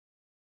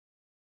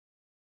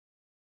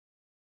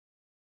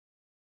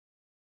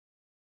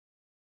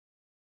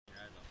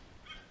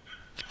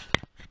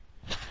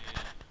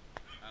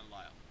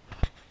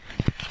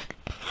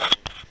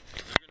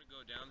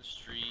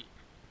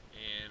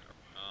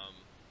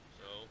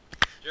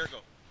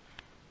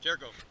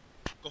Jericho,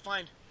 go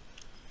find.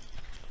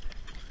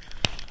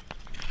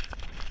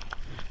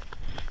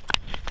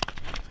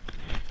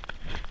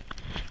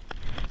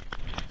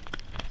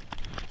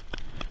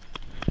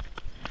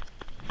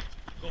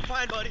 Go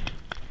find, buddy.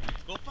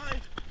 Go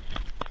find.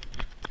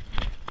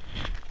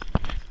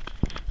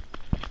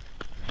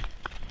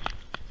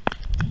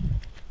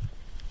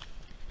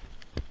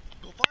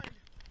 Go find.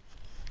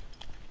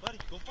 Buddy,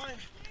 go find.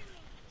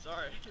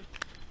 Sorry.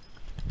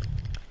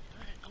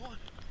 Alright, come on.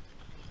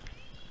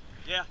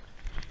 Yeah.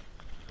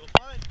 Go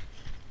find.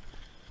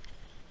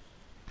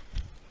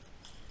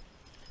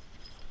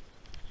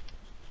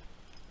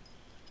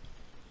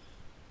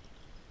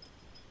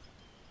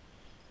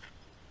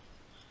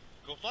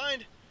 Go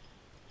find.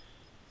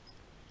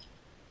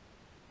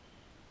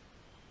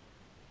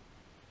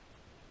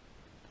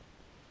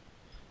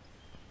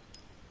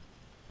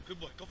 Good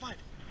boy, go find.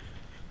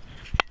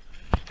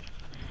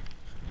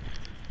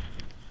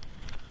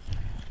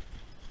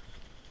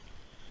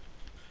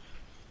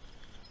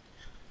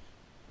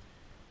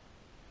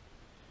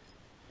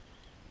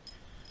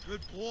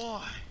 Good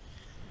boy.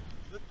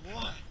 Good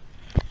boy.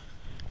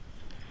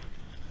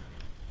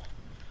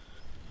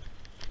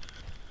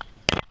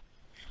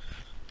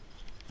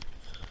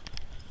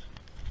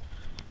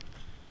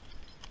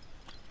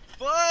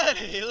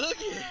 Buddy, look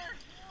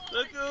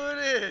who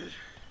it is.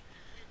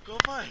 Go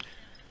find.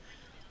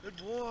 Good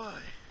boy.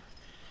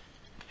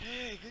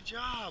 Hey, good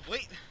job.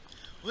 Wait.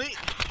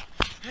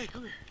 Hey,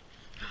 come here.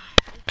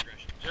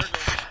 Jericho.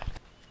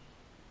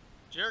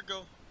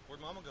 Jericho,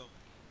 where'd Mama go?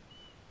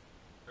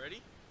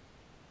 Ready?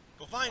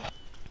 Go find.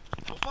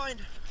 Go find.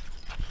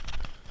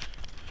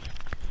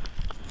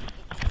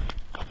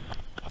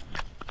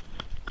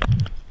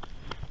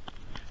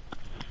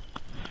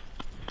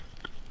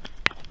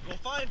 Go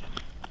find.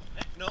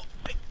 Hey, no.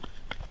 Hey.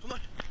 Come on.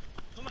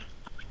 Come on.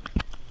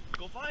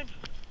 Go find.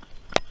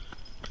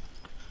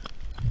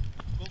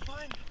 Go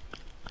find.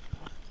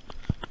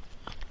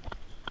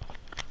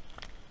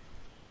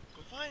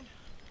 Go find.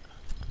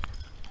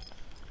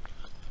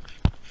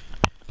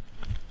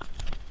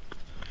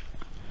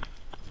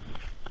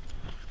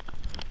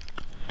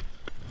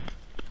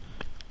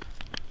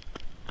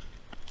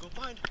 Go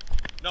find.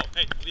 No,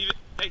 hey, leave it.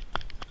 Hey,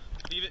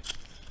 leave it.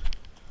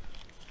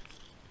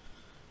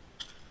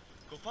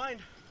 Go find.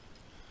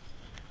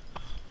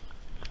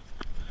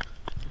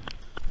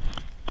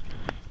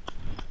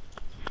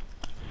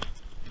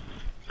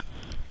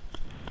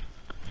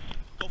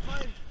 Go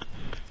find.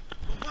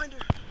 Go find her.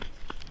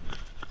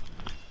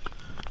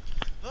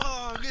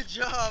 Oh, good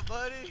job,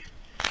 buddy.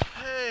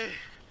 Hey,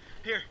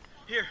 here,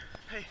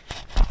 hey,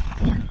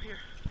 here.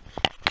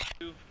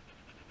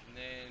 And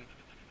then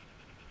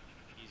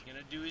he's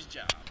gonna do his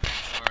job.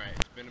 All right,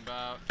 it's been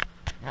about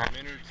a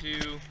minute or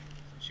two.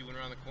 She went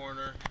around the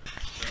corner,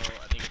 so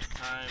I think it's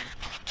time.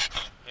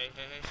 Hey,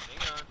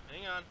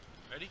 hang on.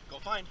 Ready? Go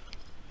find.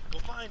 Go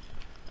find.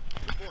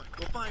 Good boy.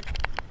 Go find.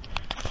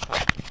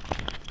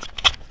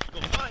 Go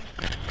find.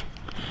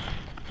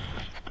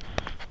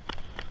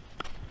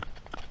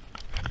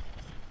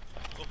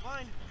 Go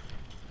find.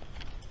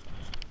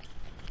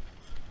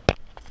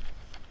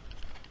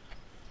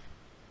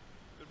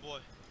 Good boy.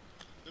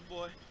 Good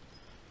boy.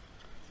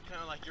 It's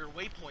kind of like your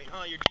waypoint,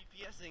 huh? You're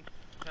GPSing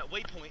that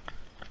waypoint.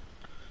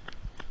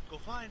 Go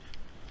find.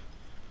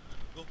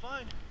 Go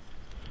find.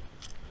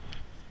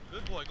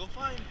 Good boy. Go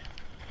find.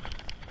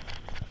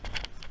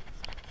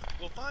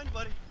 Go find,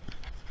 buddy.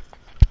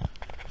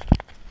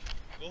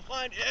 Go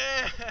find.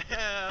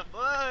 Yeah,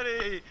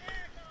 buddy.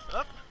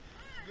 Up.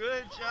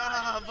 Good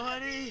job,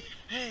 buddy.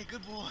 Hey,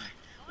 good boy.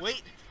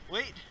 Wait.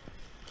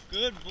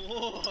 Good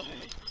boy.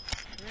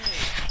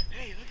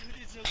 Hey, look who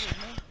did so good,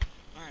 huh?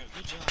 All right,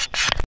 good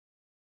job.